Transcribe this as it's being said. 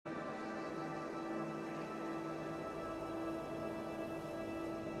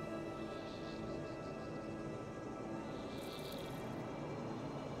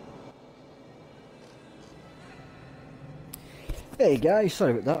Hey guys,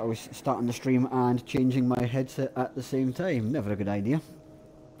 sorry about that. I was starting the stream and changing my headset at the same time. Never a good idea.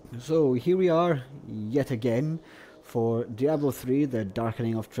 So here we are yet again for Diablo 3, the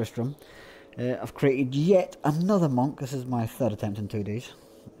Darkening of Tristram. I've created yet another monk. This is my third attempt in 2 days.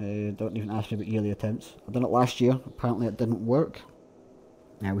 Don't even ask me about yearly attempts. I've done it last year. Apparently it didn't work.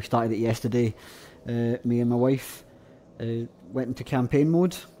 We started it yesterday. Me and my wife went into campaign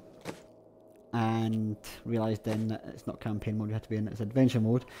mode. And realised then that it's not campaign mode, you have to be in, it's adventure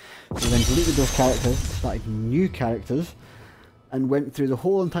mode. So then deleted those characters, started new characters, and went through the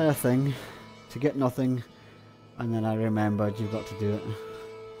whole entire thing to get nothing, and then I remembered you've got to do it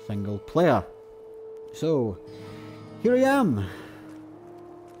single player. So, here I am!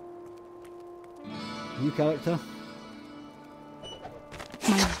 New character.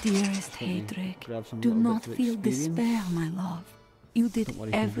 My dearest Hedrick, do not feel despair, my love. You did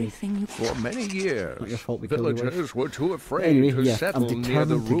everything you could. For many years, fault, villagers were too afraid to settle near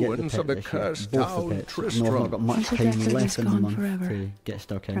the ruins of the cursed town Tristram. I've not got much time left in the month to get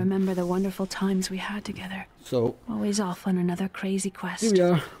stuck in. Remember the wonderful times we had together. So, always off on another crazy quest. here we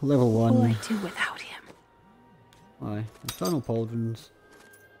are, level 1. What will I do without him? Aye, infernal pauldrons.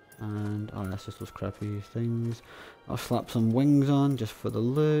 And, oh, that's just those crappy things. I'll slap some wings on just for the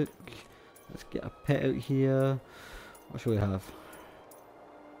look. Let's get a pet out here. What should we have?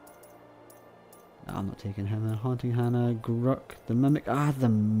 No, I'm not taking him then. Haunting Hannah, Gruck, the Mimic. Ah, the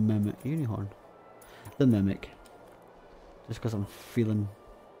Mimic. Unihorn. The Mimic. Just because I'm feeling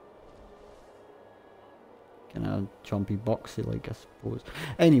kind of chompy boxy like, I suppose.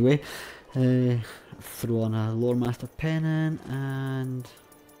 Anyway, throw on a Lore Master Pennant and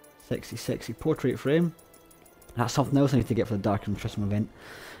sexy portrait frame. That's something else I need to get for the Darkening of Tristram event,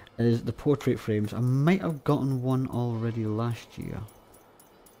 is the portrait frames. I might have gotten one already last year.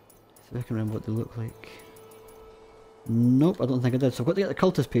 See if I can remember what they look like. Nope, I don't think I did. So I've got to get the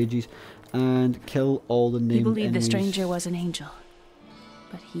cultist pages and kill all the named enemies. He believed the stranger was an angel,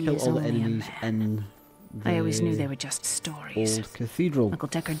 but he is only a man. In I always knew they were just stories. Old cathedral. Uncle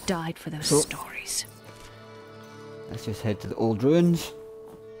Decker died for those stories. Let's just head to the old ruins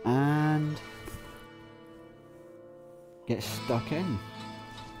and get stuck in.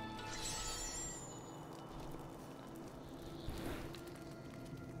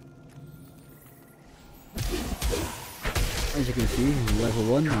 As you can see, level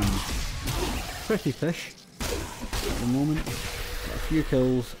 1 and pretty fish at the moment. Got a few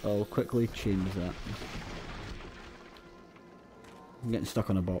kills, I'll quickly change that. I'm getting stuck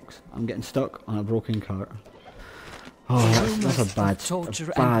on a box. I'm getting stuck on a broken cart. Oh, that's a bad torture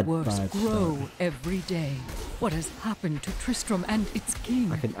bad, and worse bad grow start. every day. What has happened to Tristram and its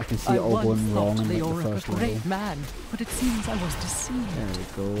king? I can see it all going wrong in like the first a great level. man, but it seems I was deceived. There we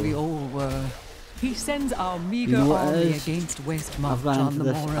go. We all were. He sends our meager army against West March I've ran on into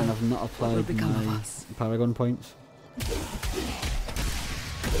the this morrow. and I've not applied my Paragon points. So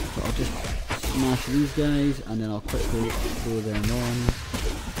I'll just smash these guys and then I'll quickly throw them on.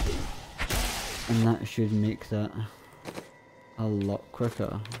 And that should make that a lot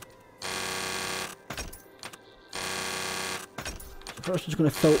quicker. So first I'm just going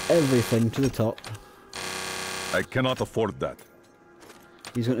to fill everything to the top. I cannot afford that.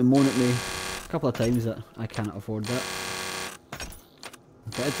 He's going to moan at me a couple of times that I cannot afford that.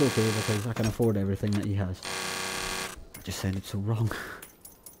 But it's okay because I can afford everything that he has. I just sounded so wrong.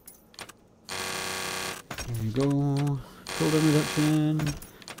 There we go. Cooldown reduction.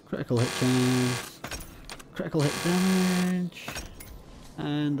 Critical hit chance. Critical hit damage.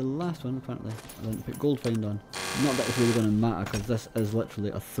 And the last one, apparently, I didn't put gold find on. Not that it's really going to matter because this is literally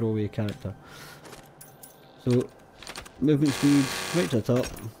a throwaway character. So, movement speed right to the top.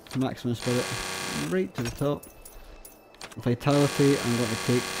 Maximum spirit right to the top. Vitality I'm going to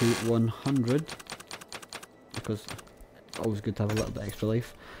take to 100 because it's always good to have a little bit extra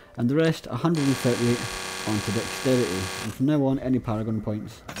life. And the rest 138 onto dexterity. And from now on any Paragon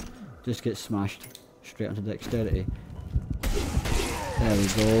points just get smashed straight onto dexterity. There we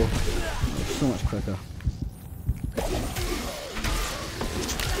go. That's so much quicker.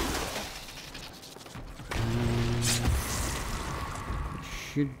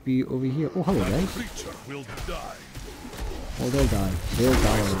 Should be over here. Oh, hello guys. Oh, they'll die. They'll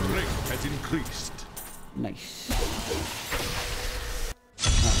die. Has increased. Nice.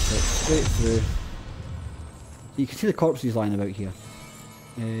 That's it. Straight through. You can see the corpses lying about here.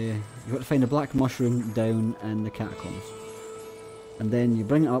 You've got to find a black mushroom down in the catacombs. And then you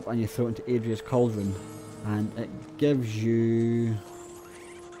bring it up and you throw it into Adria's cauldron. And it gives you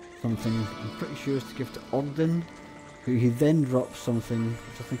something, I'm pretty sure it's to give to Ogden. Who he then drops something,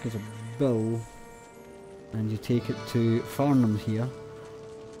 which I think is a bill. and you take it to Farnham here.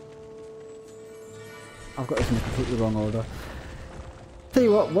 I've got this in a completely wrong order. Tell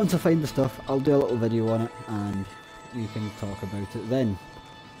you what, once I find the stuff, I'll do a little video on it and we can talk about it then.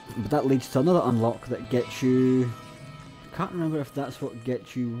 But that leads to another unlock that gets you... I can't remember if that's what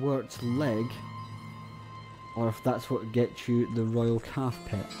gets you Wirt's leg, or if that's what gets you the royal calf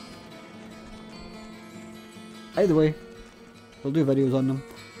pet. Either way, we'll do videos on them.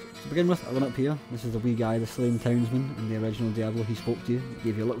 To begin with, I went up here. This is the wee guy, the slain townsman in the original Diablo. He spoke to you, he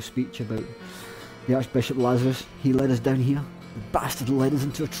gave you a little speech about the Archbishop Lazarus. He led us down here. The bastard led us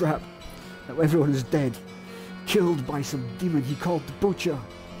into a trap. Now everyone is dead, killed by some demon he called the Butcher.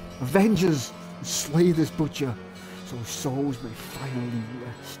 Avenge us and slay this Butcher, so souls may finally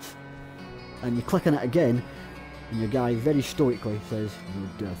rest. And you click on it again, and your guy very stoically says, "Your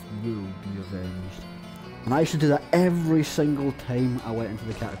death will be avenged." And I used to do that every single time I went into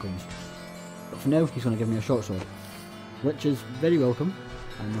the catacombs. But for now, he's going to give me a short sword, which is very welcome,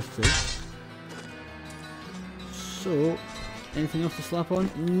 I must say. So, anything else to slap on?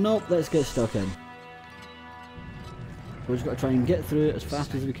 Nope, let's get stuck in. We're just got to try and get through it as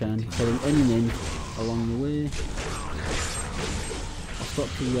fast as we can, killing any men along the way. I'll stop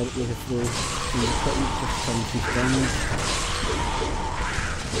to the other with the equipment just to try and increase damage.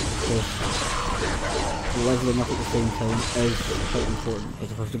 Of course, leveling up at the same time is quite important,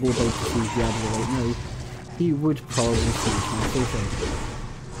 because if I was to go down to see Diablo right now, he would probably smash my face out.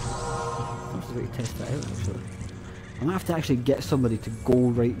 I'm supposed to test that out actually. I'm going to have to actually get somebody to go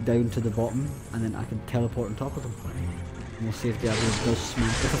right down to the bottom, and then I can teleport on top of them. And we'll see if Diablo does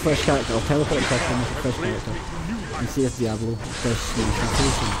smash. With a fresh character, I'll teleport on top of them with a fresh character, and see if Diablo does smash my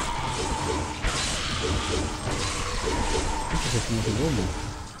face in. This is just making go now.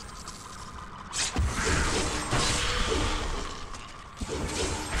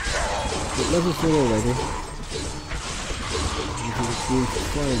 Level 4 already. You can see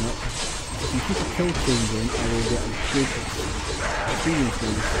flying up. If you keep a kill chain going, I will get a good experience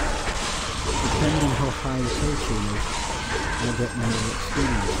bonus. Depending on how high the kill chain is, I'll get more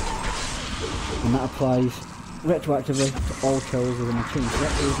experience. And that applies retroactively to all kills within the chain. So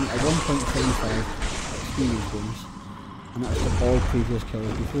that gives me a 1.75 experience bonus. And that's to all previous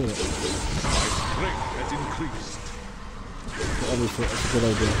kills before it. My strength has increased. So obviously it's a good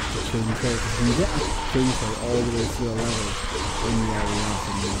idea to chain kills, because when you get a chain kill all the way through a level, then you are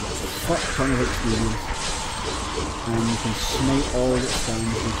laughing, you get a fuck ton of experience, and you can smite all that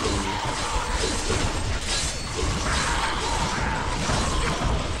stands before you.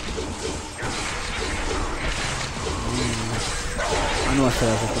 I know I said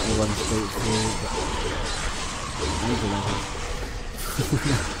I was just going to run straight through, but I need the levels.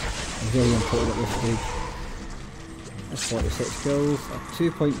 Very important at this stage. That's 46 kills, a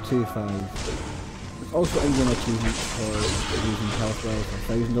 2.25. There's also in-game achievements for using health wells,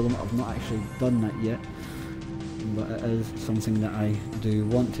 1,000 of them. I've not actually done that yet, but it is something that I do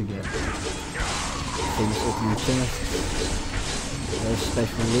want to get. Famous opening chest. There's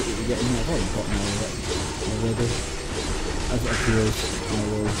special loot that you get in here. I've already gotten all of it already. As it appears, I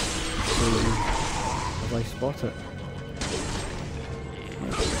will show you as I spot it.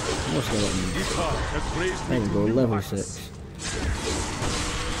 What's that? There we go, level 6.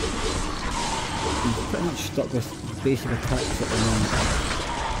 I'm pretty much stuck with basic attacks at the moment.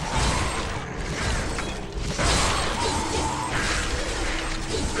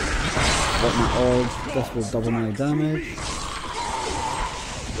 Got my orb, this will double my damage. If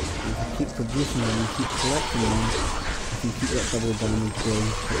I keep producing them and keep collecting them, I can keep that double damage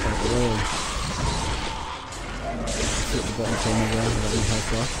going quite a while. At the bottom corner there, that we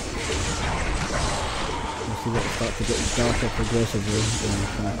have left. You'll see that it starts to get darker progressively in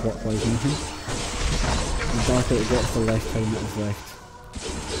kind of clockwise motion. The darker it gets, the less time it is left.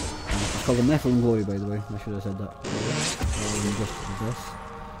 It's called the Metal and Glory, by the way, I should have said that. Just this.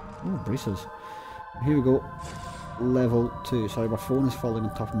 Oh, braces. Here we go. Level 2. Sorry, my phone is falling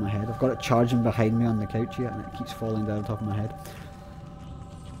on top of my head. I've got it charging behind me on the couch here, and it keeps falling down on top of my head.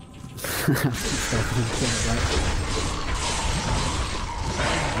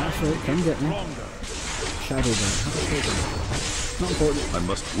 That's right, come get me. Shadow Dart, have a take it. Not important. I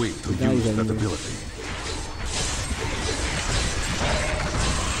must wait to use that ability.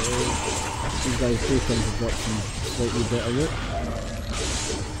 So, these guys do tend to drop some slightly better loot.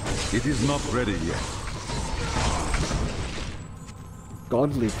 It is not ready yet.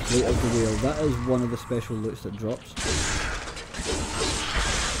 Godly Plate of the Whale, that is one of the special loots that drops.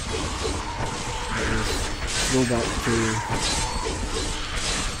 Go back to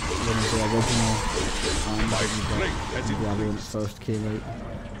one of the original Diablo when it first came out.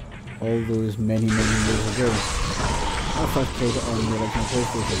 all those many years ago. I first played it on the original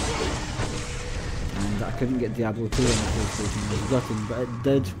PlayStation, and I couldn't get Diablo 2 on the PlayStation. I was gutting, but it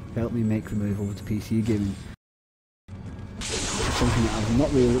did help me make the move over to PC gaming. It's something that I've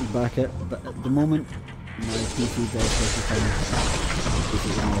not really looked back at, but at the moment my PC does have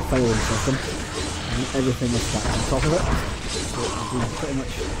basically my filing system, and everything is stacked on top of it. So I've been pretty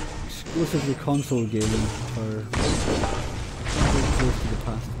much exclusively console gaming for probably close to the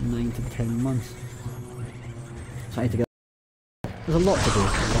past 9 to 10 months. So I need to get. There's a lot to do.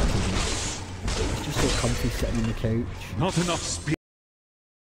 It's just so comfy sitting on the couch. Not enough speed.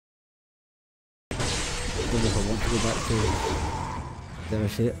 I don't know if I want to go back to, dare I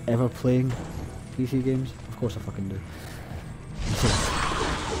say it, ever playing PC games. Of course I fucking do.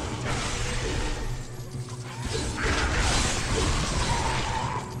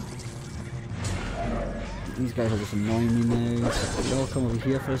 These guys are just annoying me now. So y'all come over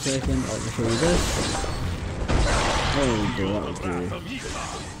here for a second. I'll show you this. Oh, that'll do.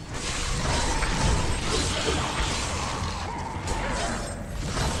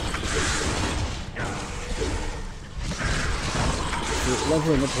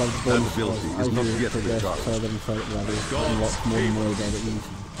 Leveling up like bonus as you progress further and further levels, unlocks more and more abilities.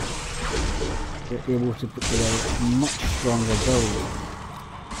 You're able to put together a much stronger build.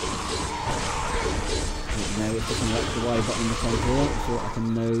 Now it's just unlocked the Y button in the controller, so I can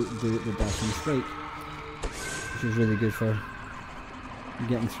now do the dash and strike, which is really good for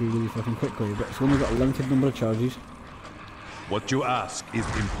getting through really fucking quickly. But it's only got a limited number of charges. What you ask is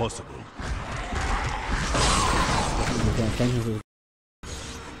impossible.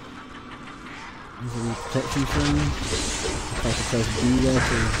 There's a wee protection thing. If I could press B there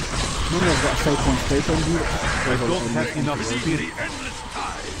to... Normally I've got a cyclone strike on B. I don't have enough spirit.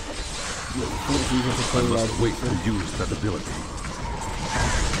 I must wait to use that ability.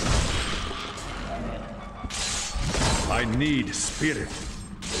 I need spirit.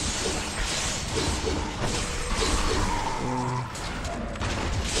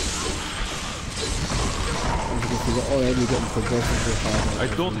 We're already getting progressively harder. I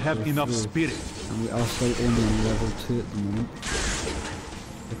don't have enough spirit. And we are still only on level 2 at the moment.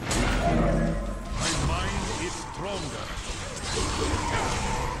 My mind is stronger.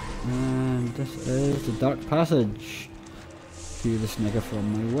 And this is the dark passage to the snigger from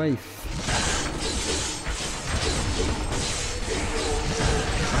my wife.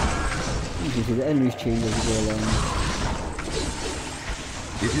 You can see the enemies change as you go along.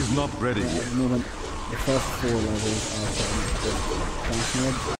 It is not ready yet. At the moment, the first 4 levels are pretty much just dance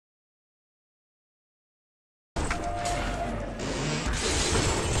mode.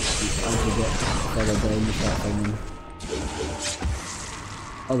 As you get further down, you start finding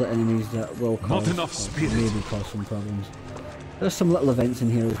other enemies that will cause, maybe cause some problems. There's some little events in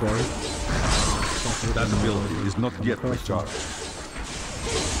here as well. That ability is not yet recharged.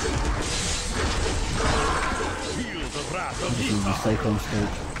 The cyclone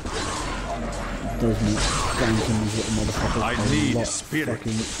strike does make ganking these little motherfuckers a lot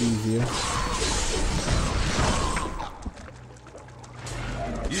fucking easier.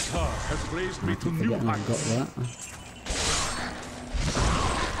 Has raised me to new heights. I've got that.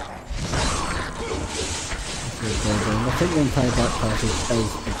 I think the entire back passage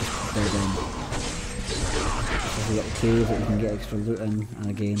is just dead end. There's a little cave that you can get extra loot in, and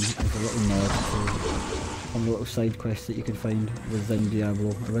again, there's a little nod to one of the little side quests that you can find within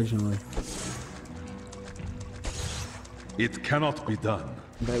Diablo originally. It cannot be done.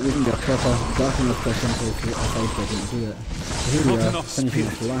 But it wouldn't be a proper Darkening of Tristram to create a side quest and do it. So here we are, finishing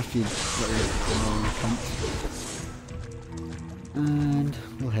off the last few little camps. And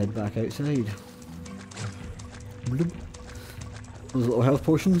we'll head back outside. Bloop. Those little health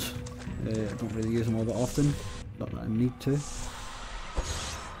potions, I don't really use them all that often, not that I need to.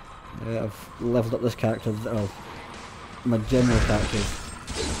 I've leveled up this character, well, my general character,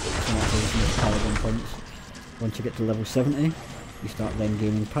 Paragon points. Once you get to level 70, you start then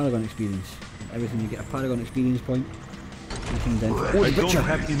gaining Paragon experience. Every time you get a Paragon experience point, you can then... I don't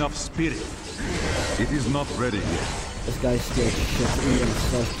have enough spirit. It is not ready yet. This guy scared the shit out of me when I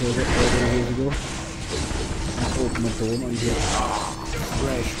first played it 4 years ago. Open the door and get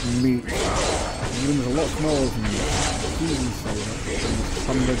fresh meat. The room is a lot smaller than this. He's inside it. And there's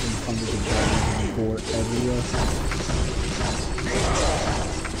hundreds and hundreds of dragons and gore everywhere.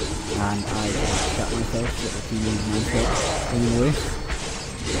 And I shot myself to get the teenage mindset anyway.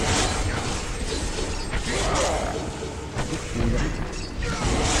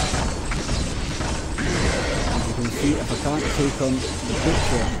 As you can see, if I can't take on the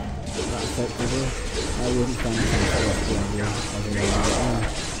picture that effectively, I wouldn't stand a chance for this Diablo as I am right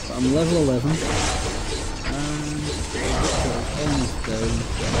now. So I'm level 11. And almost down.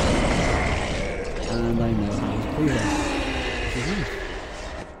 And I know I was pleasing.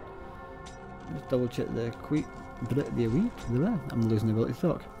 Let's double check the I'm losing the ability to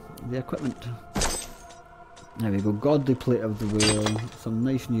talk. The equipment. There we go, godly plate of the whale, some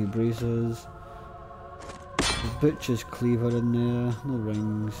nice new braces, the butcher's cleaver in there, no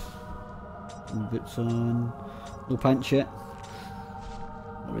rings, some boots on, no pants yet.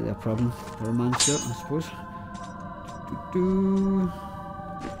 Not really a problem for a man's shirt, I suppose.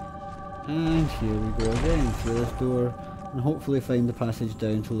 And here we go again, through this door, and hopefully find the passage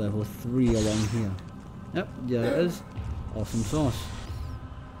down to level 3 along here. Yep, yeah it is. Awesome sauce.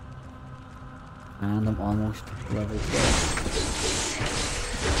 And I'm almost level 12.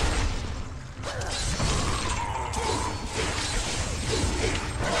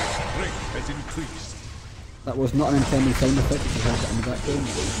 Has increased. That was not an intended sound effect, if you heard that in the background.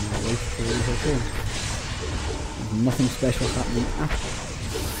 There's nothing special happening at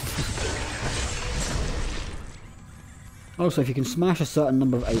all. Also, if you can smash a certain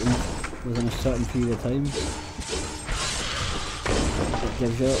number of items within a certain period of time, it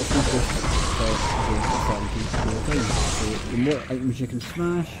gives you a little boost. So the more items you can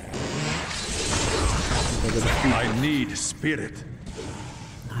smash, I need spirit.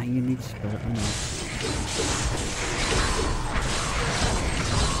 Ah, you need spirit, I know. I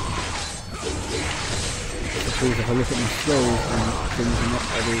suppose if I look at my skills and change them up,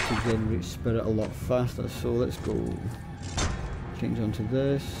 I'll be able to generate spirit a lot faster. So let's go. Change onto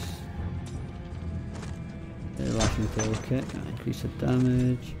this. Lashing tail kick, increase the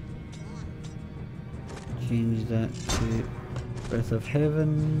damage. Change that to Breath of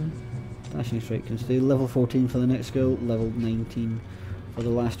Heaven. Dashing Strike can stay. Level 14 for the next skill, level 19 for the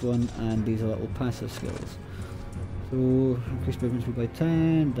last one, and these are little passive skills. So, increase movement speed by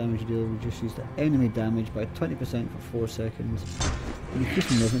 10, damage deal reduces the enemy damage by 20% for 4 seconds, and increase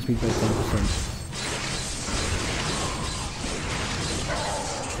movement speed by 10%.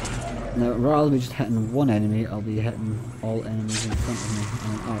 Now, rather than just hitting one enemy, I'll be hitting all enemies in front of me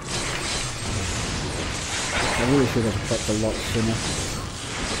and out. I really should have equipped a lot sooner,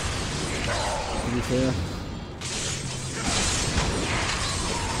 to be fair.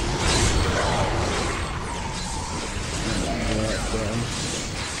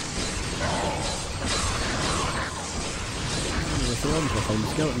 I'll find the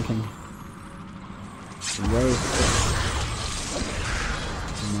Skeleton King. Nice.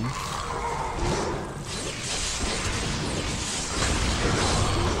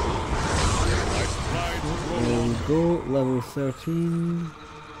 There we go, level 13.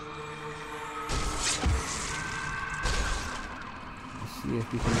 Let's see if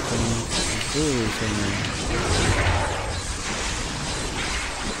we can find gold somewhere.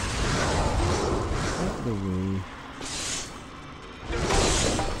 Out the way.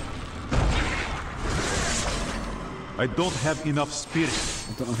 I don't have enough spirit.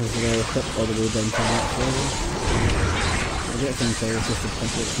 I don't know if it's really equipped all the way down to that level. I get some sales just to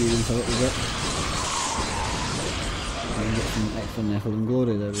pump the experience a little bit. And get some extra Nephilim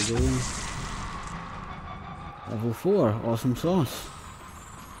glory, there we go. Level 4, awesome sauce.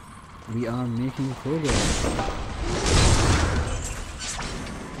 We are making progress.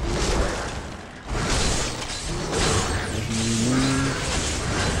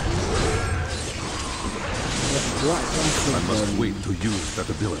 I must wait to use that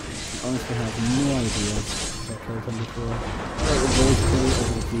ability. I honestly have no idea if I killed him before. I like the gold plate of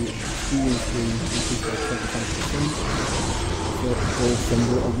the experience being increased by 25%. The gold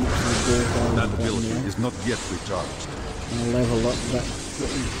symbol of gold bar. That ability is not yet recharged. And I level up that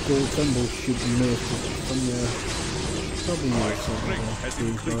gold symbol should be moved somewhere. Probably not somewhere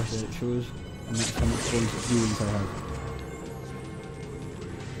that it shows. And that's how much bonus experience I have.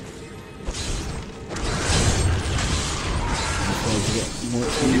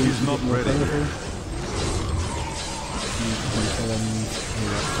 It is not ready.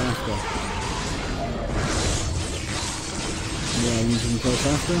 Yeah, you can go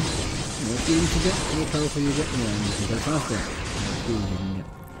faster. More experience you get, the more powerful you get, yeah, you can go faster. More experience you can get.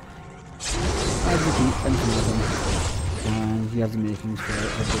 As you keep implementing, and you have the makings for a very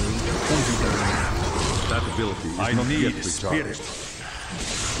that ability is not yet recharged.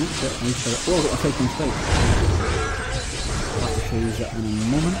 Oops, I need to oh, I've got a fighting spike. I'll have to show you that in a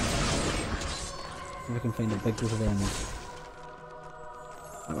moment. If I can find a big group of enemies.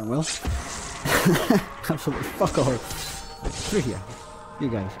 That went well. Absolutely fuck all. Through here. You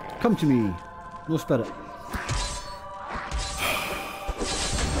guys. Come to me. No spirit.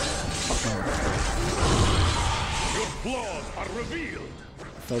 Your flaws are revealed.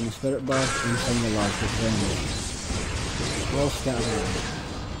 still in the spirit bar, and you find the large group of enemies. They're all scattered around.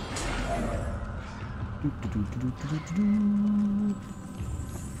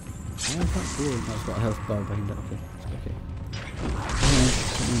 Oh, that's cool. That's got a health bar behind it. Okay, it's okay.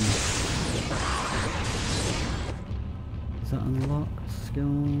 Is that unlocked?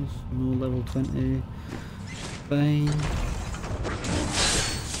 Skills? No, level 20. Fine.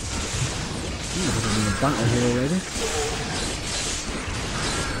 There's a battle here already.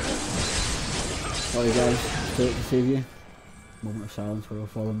 Sorry guys, straight to save you. Moment of silence for our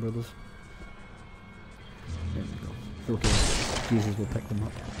fallen brothers. There we go. Okay, Jesus will pick them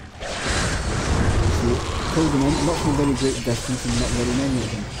up. So, pulled them in, not from a very great distance and not very many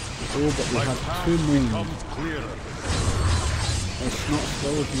of them. Oh, but we have two main. It's not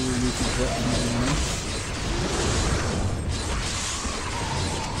still if you need to get anything else.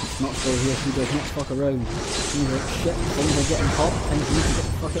 Not still here, he does not fuck around. He's like, shit, things are getting hot, time for you to get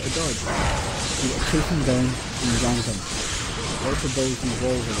the fuck out of dodge. You gotta chase him down and gank him. Also builds these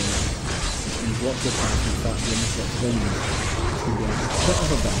walls around. And block your path and start doing this lots of enemies. It's gonna be a bit of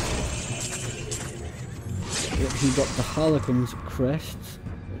a battle. Yep, he got the Harlequin's Crest,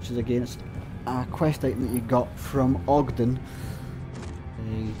 which is against a quest item that you got from Ogden.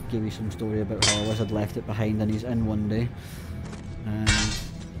 He gave you some story about how a wizard left it behind and he's in one day. And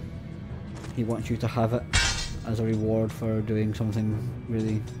he wants you to have it as a reward for doing something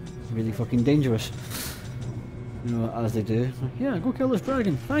really, really fucking dangerous. You know, as they do. Yeah, go kill this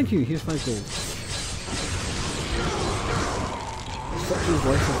dragon. Thank you. Here's 5 gold. Such is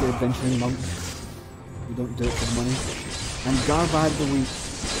life of the adventuring monk. You don't do it for money. And Garbad the Weak.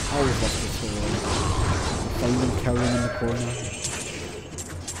 I always love this story. Find him, kill him in the corner.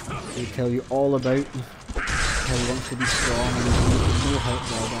 They tell you all about how he wants to be strong and he's no help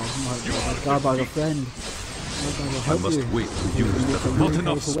Garbad, no help Garbad. Garbad a friend. Garbad will help you. I must wait to use the not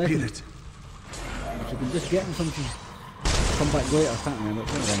enough spirit. If you can just get him something. Come back later, I can't remember,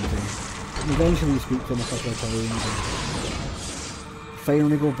 it's not around to him. Eventually you speak to him a couple of times.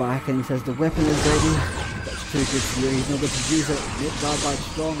 Finally go back and he says the weapon is ready. That's too good for you, he's not going to use it. Make Garbad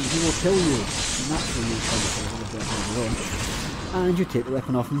strong and he will kill you. And naturally you find yourself with a weapon of your own. And you take the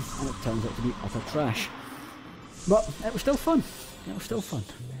weapon off him and it turns out to be utter trash. But it was still fun. It was still fun.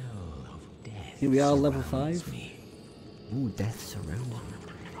 Here we are, level 5. Ooh, death's around.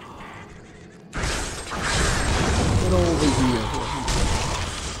 Get over here.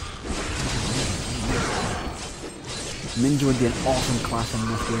 Ninja would be an awesome class in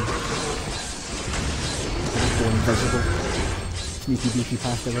this game. Go invisible. Sneaky beaky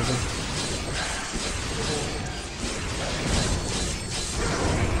past everything.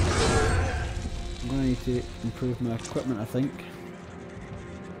 I need to improve my equipment, I think.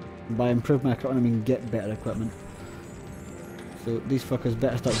 And by improve my equipment I mean get better equipment. So these fuckers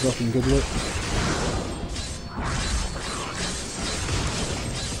better start dropping good loot.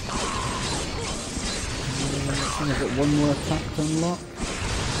 I think I've got one more attack to unlock.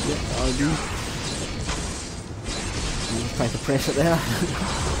 Yep, that'll do. I'll just try to press it there.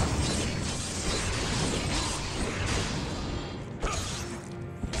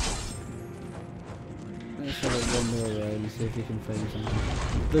 Let's have it one more around and see if you can find something.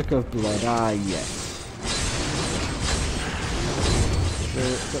 Book of Blood, ah yes. So,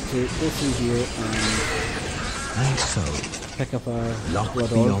 got to go through here and so pick up our locked blood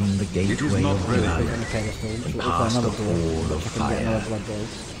beyond orb. the gateway of Put it blood, on the pedestal, and so open past another the door, hall so of I can get another fire. blood orb.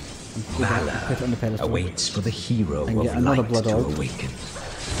 And go back and put it on the pedestal. Awaits for the hero And get of another light blood to orb. awaken.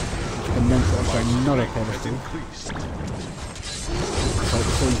 And then put it on another pedestal. So the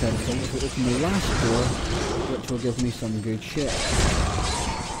same pedestal, which will open the last door, which will give me some good shit.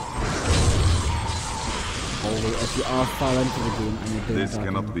 Although if you are far into the game and you're doing This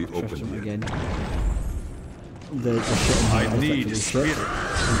cannot be opened yet. again, the shit in here is literally shit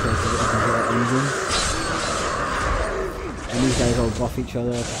compared to the other engine. And these guys all buff each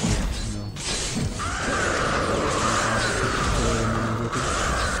other, you know.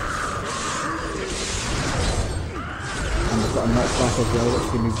 And they've got a knockback as well, which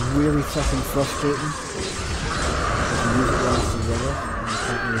can be really fucking frustrating. Because the music lasts as well, and you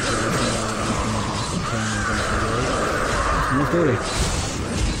can't really do anything about it. No story.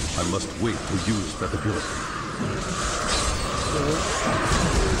 I must wait to use that ability.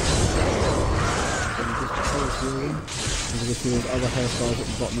 You can see those other hairstyles at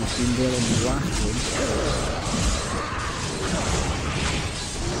the bottom of the screen there in the last one.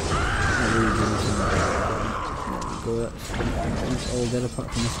 There we go, that's all there apart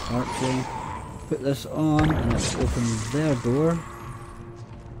from this archway. Put this on and let's open their door.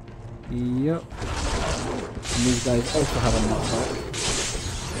 Yep. And these guys also have a knockback.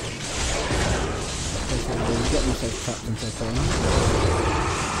 so I'll get myself trapped into a corner.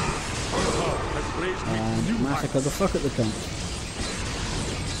 And massacre the fuck at the cunt.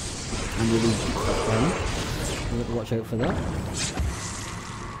 And really stuff down. Watch out for that.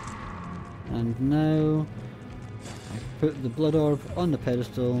 And now I put the blood orb on the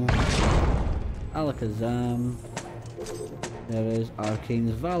pedestal. Alakazam. There is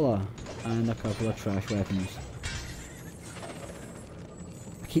Arcane's Valor and a couple of trash weapons.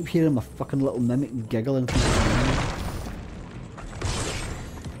 I keep hearing my fucking little mimic giggling.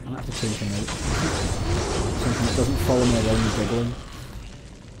 I'll have to change him out. Something that doesn't follow me around giggling.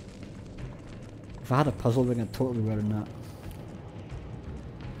 If I had a puzzle ring, I'd totally wear that.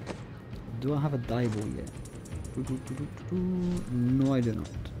 Do I have a Diablo yet? No, I do not.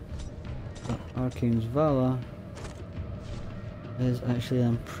 Arcane's Valor is actually an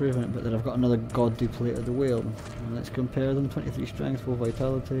improvement, but then I've got another godly plate of the whale. And let's compare them. 23 strength, 4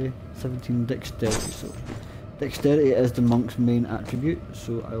 vitality, 17 dexterity. So dexterity is the monk's main attribute,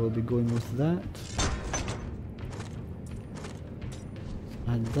 so I will be going with that.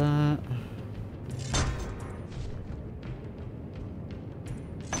 Add that.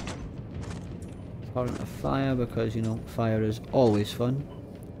 Torrent of fire, because you know fire is always fun.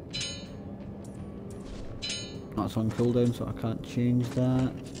 That's on cooldown, so I can't change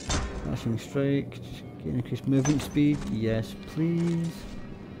that. Flashing strike, get increased movement speed, yes please.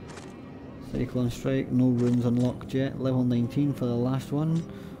 Cyclone strike, no runes unlocked yet. Level 19 for the last one,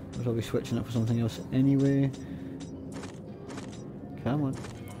 which I'll be switching it for something else anyway. Come on.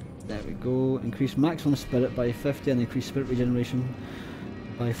 There we go. Increase maximum spirit by 50 and increase spirit regeneration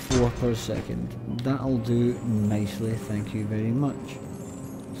by 4 per second. That'll do nicely, thank you very much.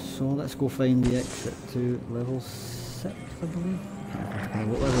 So let's go find the exit to level 6, I believe.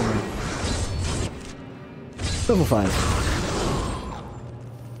 What level am I? Level 5.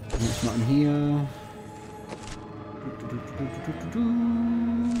 And it's not in here.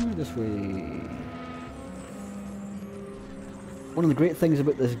 This way. One of the great things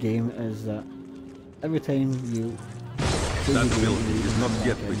about this game is that every time you... That ability is not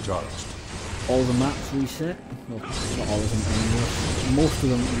yet recharged. All the maps reset. Well, not all of them anymore. Most of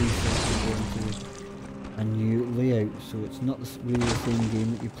them reset into a new layout, so it's not really the same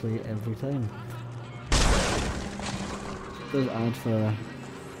game that you play every time. It does add for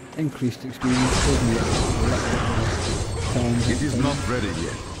increased experience. It is not ready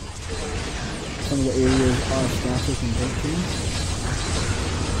yet. Some of the areas are static and empty.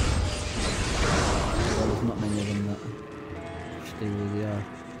 Well, there's not many of them that stay where they are.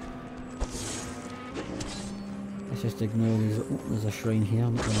 Let's just ignore these. Oh, there's a shrine here,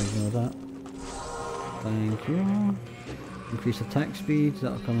 I'm not going to ignore that. Thank you. Increase attack speed,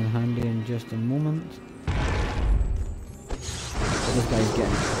 that'll come in handy in just a moment. What this guy's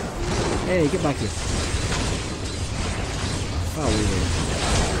getting. Hey, get back here. Foul away.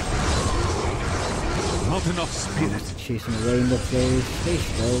 Not enough spirit. Chasing around the place. Stay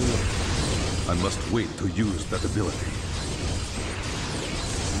still. I must wait to use that ability.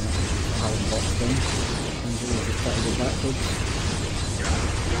 I'll box them. And we'll just try to go backwards.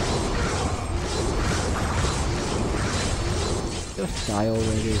 Just die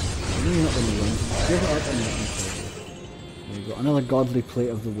already. I know you're not going to win. Give it up and let me kill you. There we go. Another godly plate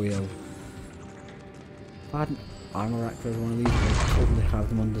of the whale. If I had an armor rack for every one of these, I'd totally have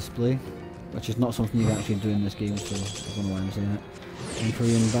them on display. Which is not something you can actually do in this game, so I don't know why I'm saying it.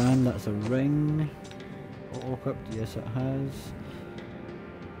 Empyrean Band, that's a ring. Auto-equipped, yes it has.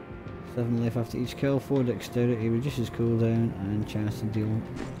 7 life after each kill, 4 dexterity, reduces cooldown, and chance to deal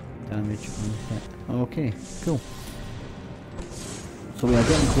damage on hit. Okay, cool. So we are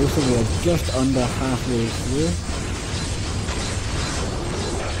getting closer, we are just under halfway through.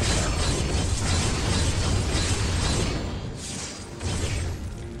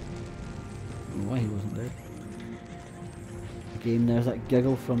 Why he wasn't there. Again, there's that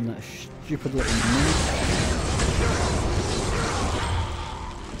giggle from that stupid little mimic.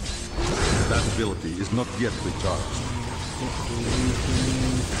 That ability is not yet recharged.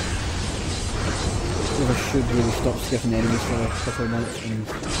 I should really stop skipping enemies for a couple of minutes and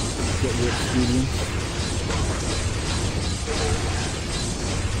get the experience.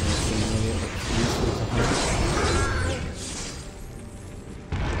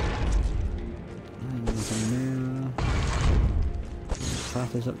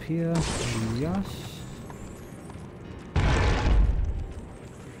 Path is up here. Yes.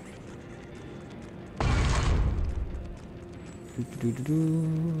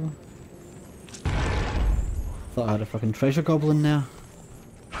 Thought I had a fucking treasure goblin there.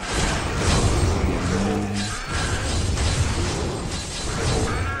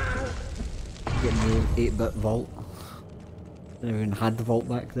 Getting old 8-bit vault. I never even had the vault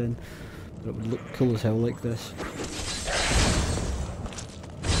back then, but it would look cool as hell like this.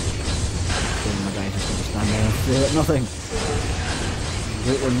 So my guys just gonna stand there and stare at nothing.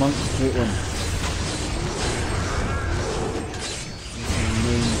 Great one, monk, great one.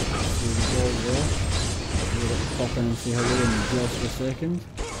 Pop in and say hello in just a second.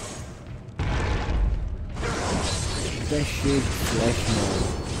 This shade flesh mold.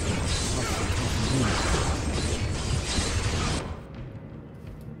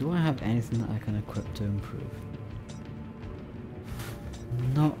 Do I have anything that I can equip to improve?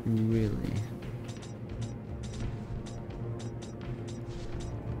 Not really.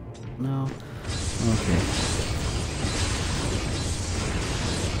 No. Okay.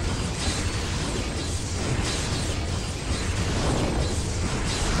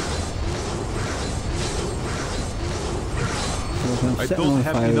 I don't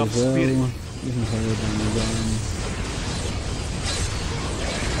have enough spirit.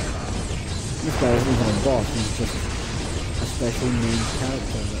 This guy isn't even a boss, he's just a special named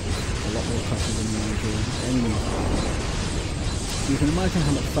character that is a lot more tougher than the usual enemies. You can imagine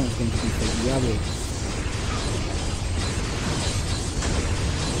how much fun it's going to be for Diablo.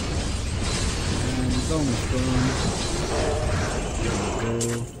 And almost gone. There we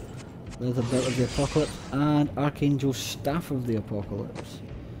go. There's a belt of the apocalypse and Archangel's staff of the apocalypse.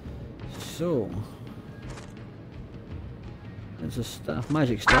 So, it's a staff,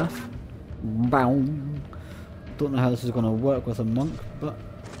 magic staff. Boom. Don't know how this is going to work with a monk, but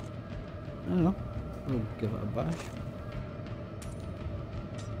I don't know. We'll give it a bash.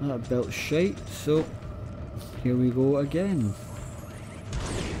 That belt's shite, so here we go again.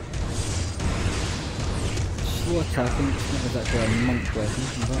 Slow attacking, it's not exactly a monk weapon,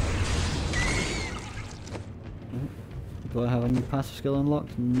 but do I have a new passive skill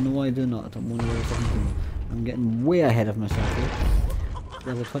unlocked? No, I do not. I'm only level 17. I'm getting way ahead of myself here.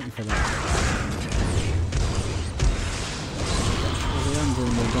 Level 20 for that. I am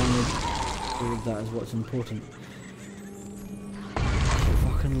doing more damage, so that is what's important.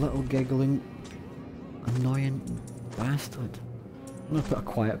 Fucking little giggling, annoying bastard. I'm gonna put a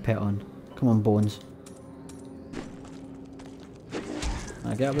quiet pet on. Come on, Bones.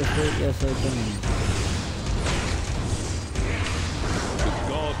 I get this way? Yes, I can.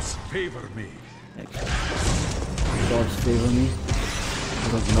 Favor me. Excellent. Gods favour me. I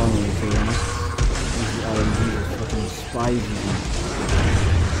don't normally favour me. These RNG is fucking spies me.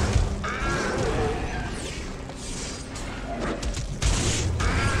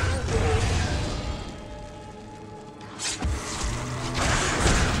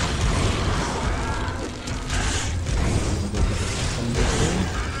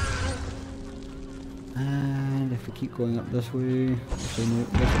 And if we keep going up this way, so no,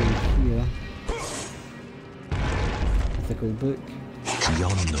 this way here. Ethical book.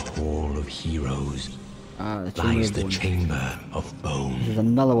 Beyond the Hall of Heroes lies the Chamber of Bones. There's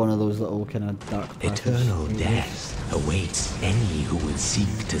another one of those little kind of dark passages. Eternal death awaits any who will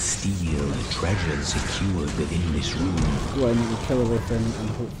seek to steal the treasures secured within this room. Go ahead and kill everything and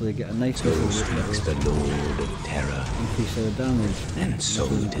hopefully get a nice so speaks the Lord of Terror. Increase our damage. And so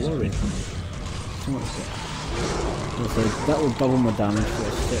it is written. So much better. So that will double my damage for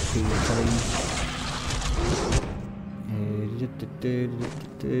a set period of time.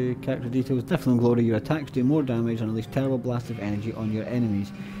 Character details. Deathful and Glory. Your attacks do more damage and release terrible blasts of energy on your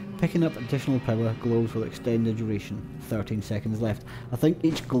enemies. Picking up additional power globes will extend the duration. 13 seconds left. I think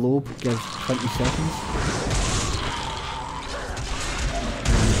each globe gives 20 seconds.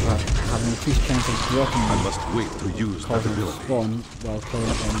 And have an increased chance of dropping I must wait to use that ability. Spawn while killing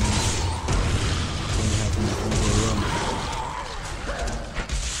enemies.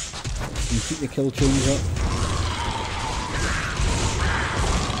 You can keep the kill chains up.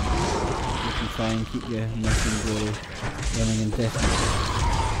 You can try and keep your Mercy and Glory running indefinitely.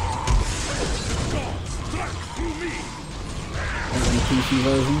 And on the PC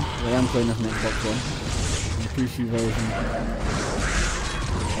version, I am playing this on Xbox One. On the PC version,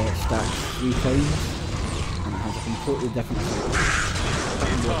 it stacks 3 times and it has a completely different effect.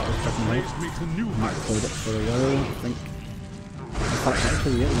 I've played it for a while, I think. In fact,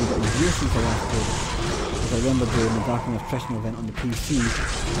 actually, it was about a year since I last played it. Because I remember doing the Darkening of Tristram event on the PC, and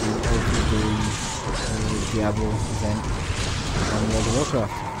also doing the Diablo event on World of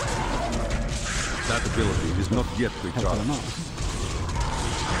Warcraft. That ability is not yet recharged.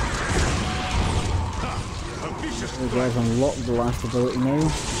 So guys, unlocked the last ability now.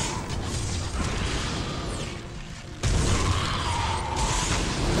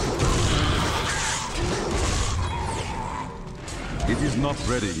 It is not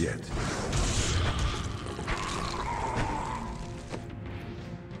ready yet.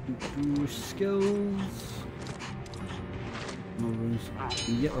 Skills. No runes.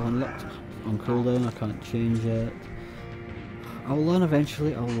 Yep, I've unlocked on cooldown. I can't change it. I'll learn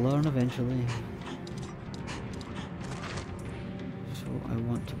eventually. So I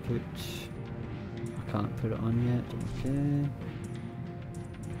want to put. I can't put it on yet. Okay.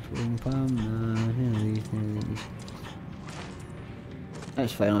 Swing palm. Nah, none of these.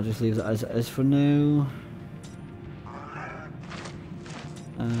 That's fine. I'll just leave it as it is for now.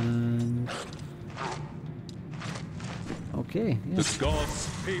 And okay, yeah. The gods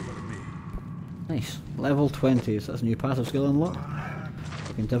favor me. Nice. Level 20, so that's a new passive skill unlock.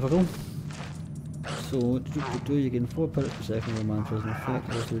 Looking typical. So you gain 4 pellets per second of mantras in effect,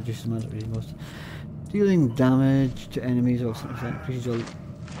 also reduces magic reading cost. Dealing damage to enemies of 6% increases your.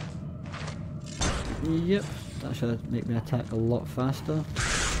 Yep, that should make me attack a lot faster.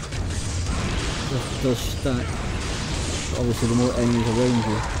 This does stack. Obviously the more enemies around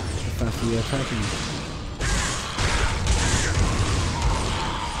you, the faster you're attacking.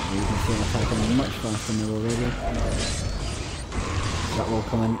 You can see I'm attacking much faster now already. That will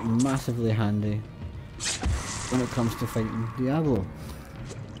come in massively handy when it comes to fighting Diablo.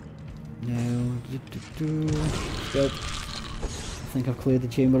 Now, yep. I think I've cleared the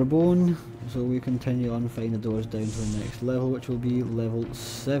Chamber of Bone, so we continue on fighting the doors down to the next level, which will be level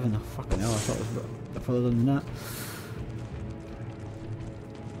 7. Oh, fucking hell, I thought it was a bit further than that.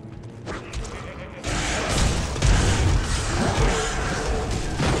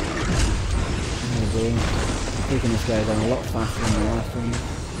 Taking this guy down a lot faster than the last one.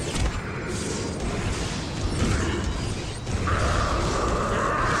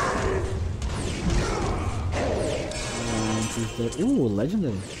 And he's there. Ooh,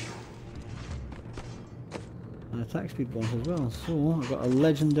 legendary. An attack speed bonus as well. So I've got a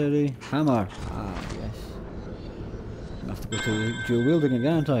legendary hammer. Ah, yes. I have to go to dual wielding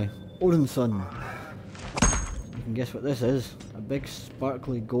again, aren't I? Odin's son. You can guess what this is. A big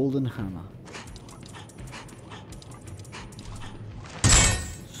sparkly golden hammer.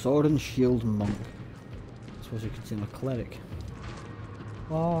 Sword and shield monk. I suppose you could say I'm a cleric.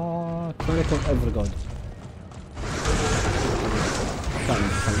 Oh, cleric of every god. I can't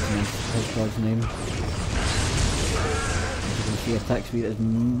remember how to pronounce his god's name. As you can see, attack speed is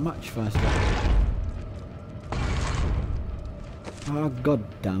much faster. Oh, god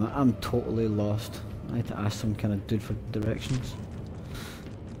damn it, I'm totally lost. I had to ask some kind of dude for directions.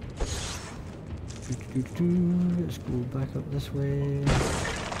 Let's go back up this way.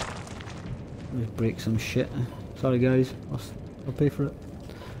 Let's break some shit. Sorry guys, I'll pay for it.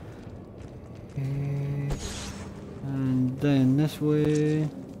 Okay. And then this way.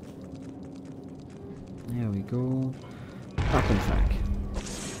 There we go. Back on track.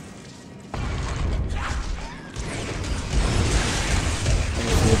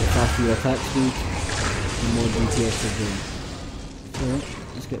 Obviously the faster your attack speed, the more DPS you're doing. So,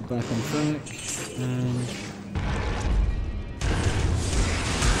 let's get back on track and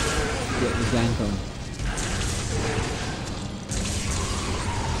get the gank on.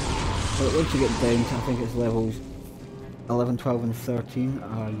 But once you get down to, I think it's levels 11, 12 and 13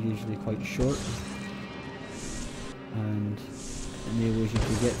 are usually quite short, and enables you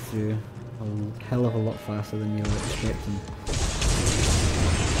to get through a hell of a lot faster than you were expecting.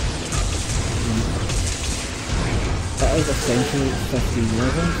 That is essentially 15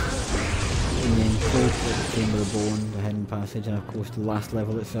 levels. And then close to the Chamber of Bone, the Hidden Passage, and of course the last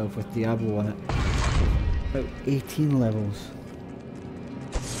level itself with Diablo on it. About 18 levels.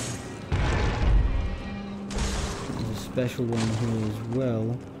 There's a special one here as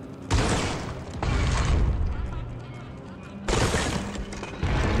well.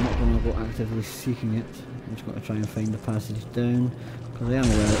 I'm not going to go actively seeking it. I'm just going to try and find the passage down, because I am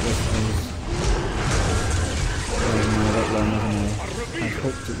aware that this is a bit long, isn't it? I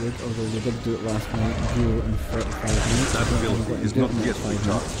hoped it would, although we did do it last night, 0 and 45 minutes. That ability is not yet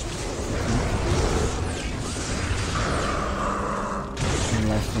recharged.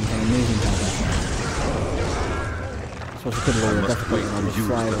 Unless something amazing happens. I suppose I could have rolled a difficult one on the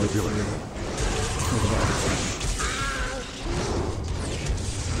fly right through.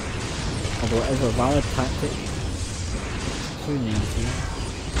 Although it is a valid tactic. So nasty.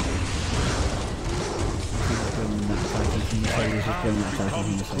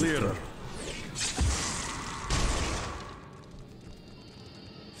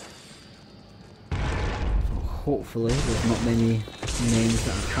 Hopefully there's not many names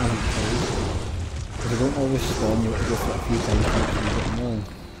that I haven't killed, because they don't always spawn. You have to go for it a few times to get them all.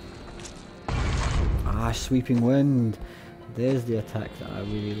 Ah, sweeping wind. There's the attack that I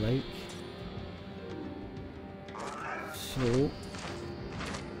really like. So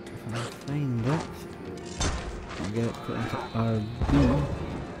Find it. I'll get it put into RB.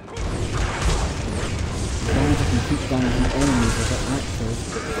 As long as I can keep damaging enemies with it active,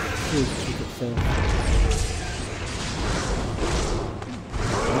 it should keep itself.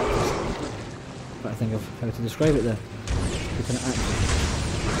 But I think of how to describe it there. Keeping it active.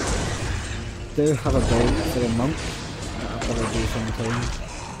 Do have a belt for a monk that I'll probably do sometimes,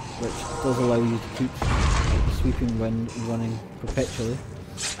 which does allow you to keep sweeping wind running perpetually.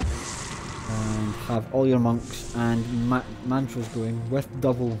 And have all your monks and mantras going with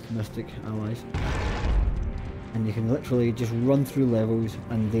double mystic allies. And you can literally just run through levels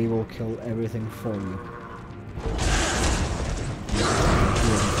and they will kill everything for you.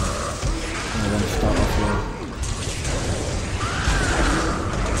 And then start off with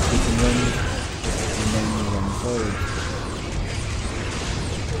keeping wind and then you run forward.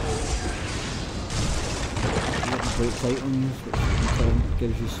 Breaks items, which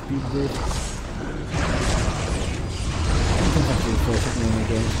gives you speed boost. Sometimes I have to force it now and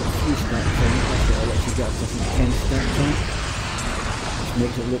again, it's got 3 stacks on it, that's it, I'll actually get up to 10 stacks on it, which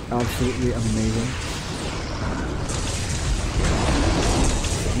makes it look absolutely amazing.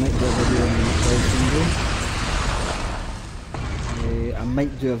 I might do a video on the cloud syndrome. I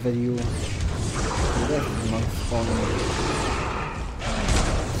might do a video for the rest of the month on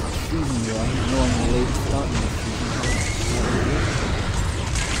season 1, no I'm late starting this season.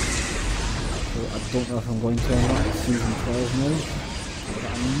 So I don't know if I'm going to or not, it's season 12 now. But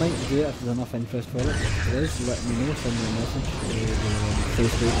I might do it if there's enough interest for it. If there is, let me know, send me a message.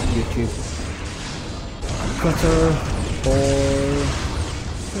 Facebook, YouTube, Twitter, or...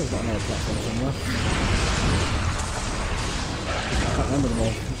 I'm sure I've got another platform somewhere. I can't remember them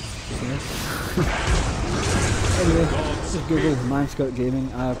all. Anyway, just Google Man Scout Gaming,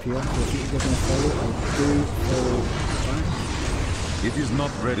 I appear, so if you can give me a follow, I do follow back. It is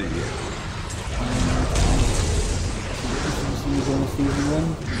not ready yet. See you going to season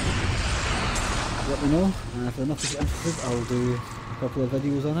 1, let me know, and if enough is interested, I'll do a couple of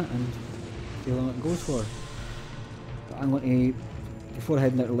videos on it and see how long it goes for. But I'm going to, before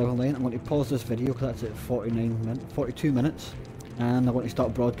heading out to level 9, I'm going to pause this video because that's at 42 minutes. And I'm going to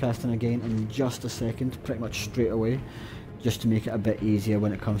start broadcasting again in just a second, pretty much straight away, just to make it a bit easier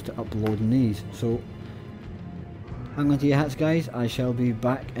when it comes to uploading these. So, hang on to your hats guys, I shall be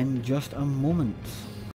back in just a moment.